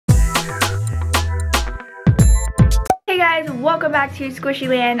Hey guys, welcome back to Squishy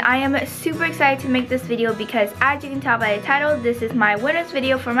Land. I am super excited to make this video because as you can tell by the title, this is my winners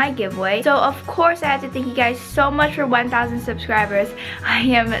video for my giveaway. So of course I have to thank you guys so much for 1,000 subscribers. I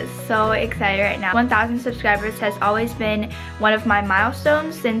am so excited right now. 1,000 subscribers has always been one of my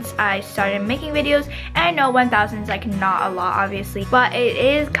milestones since I started making videos. And I know 1,000 is like not a lot obviously, but it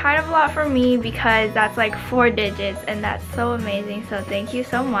is kind of a lot for me because that's like 4 digits and that's so amazing. So thank you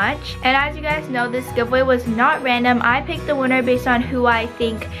so much. And as you guys know, this giveaway was not random. I picked the winner based on who I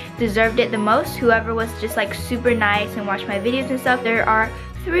think deserved it the most, whoever was just like super nice and watched my videos and stuff. There are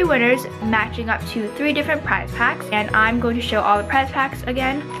 3 winners matching up to 3 different prize packs, and I'm going to show all the prize packs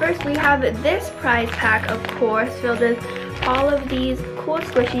again. First we have this prize pack, of course, filled with all of these cool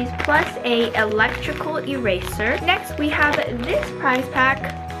squishies plus a electrical eraser. Next we have this prize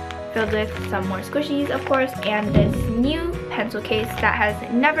pack filled with some more squishies, of course, and this new pencil case that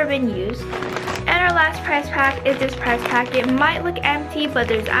has never been used. And our last prize pack is this prize pack. It might look empty, but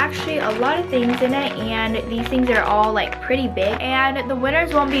there's actually a lot of things in it, and these things are all like pretty big. And the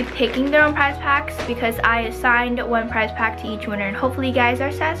winners won't be picking their own prize packs because I assigned 1 prize pack to each winner, and hopefully you guys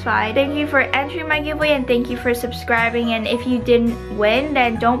are satisfied. Thank you for entering my giveaway and thank you for subscribing. And if you didn't win,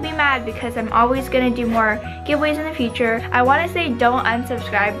 then don't be mad because I'm always gonna do more giveaways in the future. I want to say don't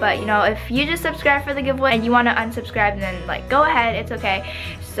unsubscribe, but you know, if you just subscribe for the giveaway and you want to unsubscribe, then like go ahead, it's okay.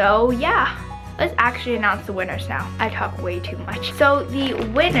 So yeah, let's actually announce the winners now. I talk way too much. So the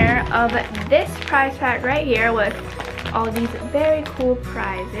winner of this prize pack right here with all these very cool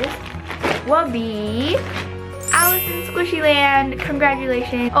prizes will be Alice in Squishy Land.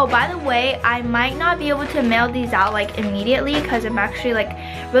 Congratulations. Oh, by the way, I might not be able to mail these out like immediately because I'm actually like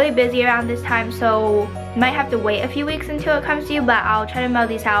really busy around this time, so might have to wait a few weeks until it comes to you, but I'll try to mail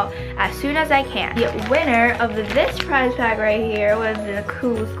these out as soon as I can. The winner of this prize pack right here with the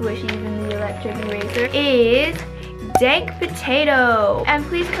cool squishies and the electric eraser is Dank Potato. And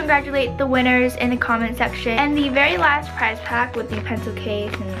please congratulate the winners in the comment section. And the very last prize pack with the pencil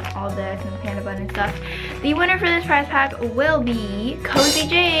case and all this and the panda bun and stuff, the winner for this prize pack will be Cozy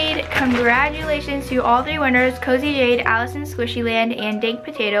Jade. Congratulations to all 3 winners, Cozy Jade, Alice in Squishy Land, and Dank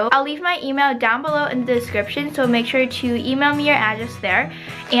Potato. I'll leave my email down below in the description, so make sure to email me your address there.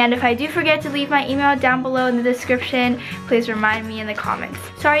 And if I do forget to leave my email down below in the description, please remind me in the comments.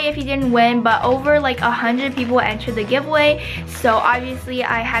 Sorry if you didn't win, but over like 100 people entered the giveaway, so obviously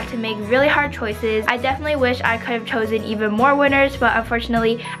I had to make really hard choices. I definitely wish I could have chosen even more winners, but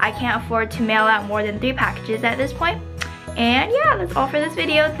unfortunately I can't afford to mail out more than 3 packages at this point. And yeah, that's all for this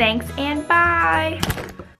video. Thanks and bye!